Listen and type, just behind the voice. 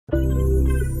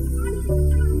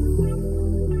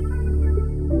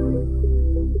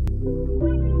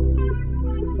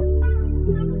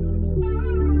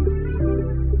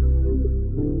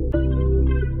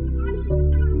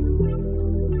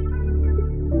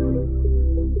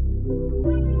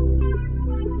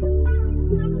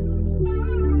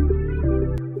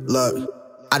Look,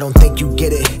 I don't think you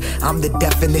get it. I'm the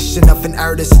definition of an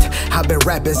artist. I've been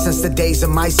rapping since the days of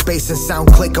MySpace and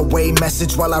SoundClick away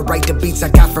message while I write the beats I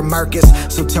got from Marcus.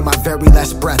 So till my very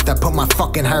last breath, I put my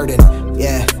fucking heart in.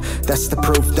 Yeah, that's the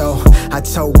proof though. I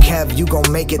told Kev, you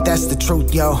gon' make it, that's the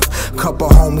truth, yo. Couple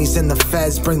homies in the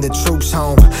feds, bring the troops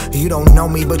home. You don't know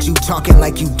me, but you talking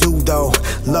like you do though.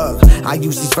 Look, I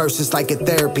use these verses like a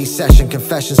therapy session.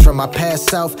 Confessions from my past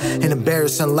self and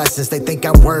embarrassing lessons. They think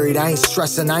I'm worried, I ain't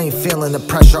stressing, I ain't feeling the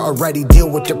pressure. Already deal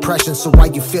with depression, so why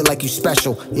you feel like you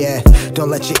special? Yeah, don't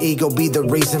let your ego be the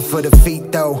reason for defeat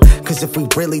though. Cause if we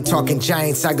really talking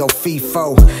giants, I go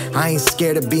FIFO. I ain't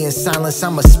scared of being silenced,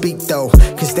 I'ma speak though.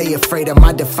 Cause they afraid of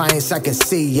my defiance, I can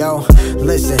see, yo.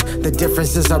 Listen, the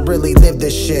difference is I really live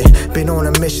this shit. Been on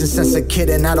a mission since a kid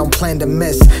and I don't plan to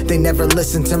miss. They never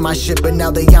listened to my shit, but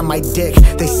now they on my dick.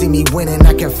 They see me winning,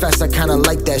 I confess I kinda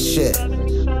like that shit.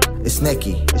 It's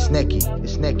Nicky, it's Nicky,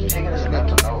 it's Nicky, it's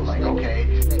Nicky. Like, okay,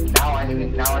 now I need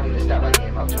to step my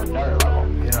game up to another level.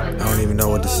 You know what I mean? I don't even know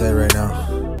what to say right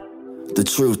now. The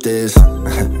truth is,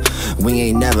 we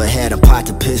ain't never had a pot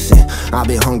to piss in. I've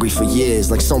been hungry for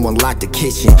years, like someone locked the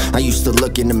kitchen. I used to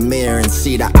look in the mirror and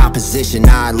see the opposition.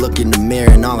 Now I look in the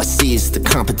mirror and all I see is the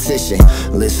competition.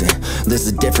 Listen, there's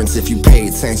a difference if you pay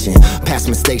attention. Past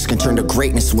mistakes can turn to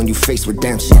greatness when you face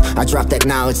redemption. I dropped that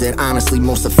knowledge that honestly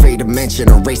most afraid to mention.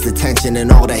 Erased the tension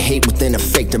and all the hate within a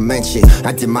fake dimension.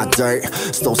 I did my dirt,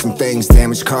 stole some things,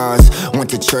 damaged cars. Went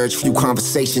to church, few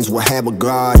conversations we had with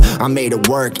God. I made it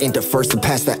work, ain't the first to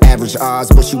pass the average odds,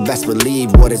 but you best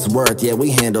believe what it's worth. Yeah, we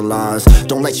handle ours.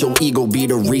 Don't let your ego be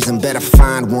the reason, better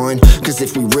find one. Cause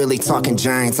if we really talking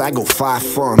giants, I go 5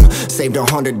 for 'em. Saved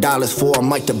 $100 for a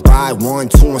mic to buy one.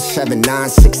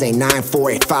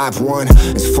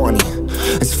 217-968-94851.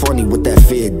 It's funny what that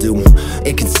fear do.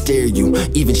 It can steer you,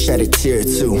 even shed a tear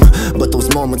too. But those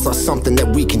moments are something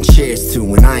that we can cheers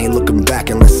to. And I ain't looking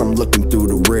back unless I'm looking through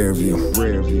the rear view.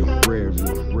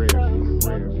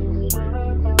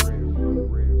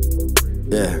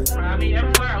 Yeah. I mean,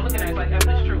 everywhere I'm looking at, it's like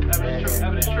evidence true.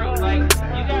 Like, you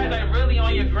guys are really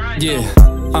on your grind. Yeah.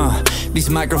 These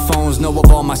microphones know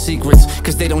of all my secrets,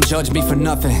 cause they don't judge me for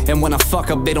nothing. And when I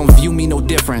fuck up, they don't view me no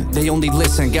different. They only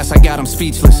listen, guess I got them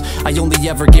speechless. I only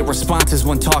ever get responses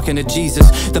when talking to Jesus.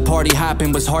 The party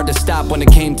hopping was hard to stop when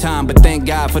it came time, but thank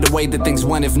God for the way that things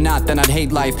went. If not, then I'd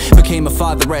hate life. Became a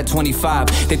father at 25.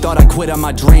 They thought I quit on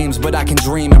my dreams, but I can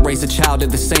dream and raise a child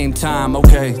at the same time.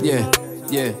 Okay, yeah.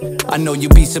 I know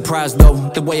you'd be surprised though,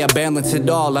 the way I balance it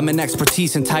all. I'm an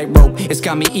expertise in tightrope. It's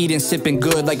got me eating, sipping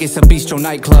good like it's a bistro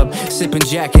nightclub. Sipping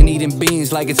Jack and eating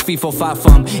beans like it's FIFO 5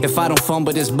 fun. If I don't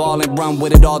fumble this ball and run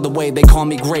with it all the way, they call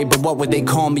me great, but what would they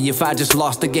call me if I just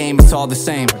lost the game? It's all the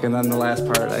same. And then the last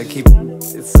part, I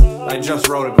just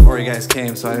wrote it before you guys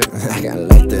came, so I gotta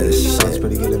like this. Sounds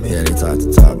pretty good to me. Yeah, they talk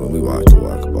to talk, but we walk the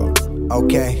walk about.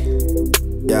 Okay.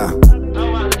 Yeah.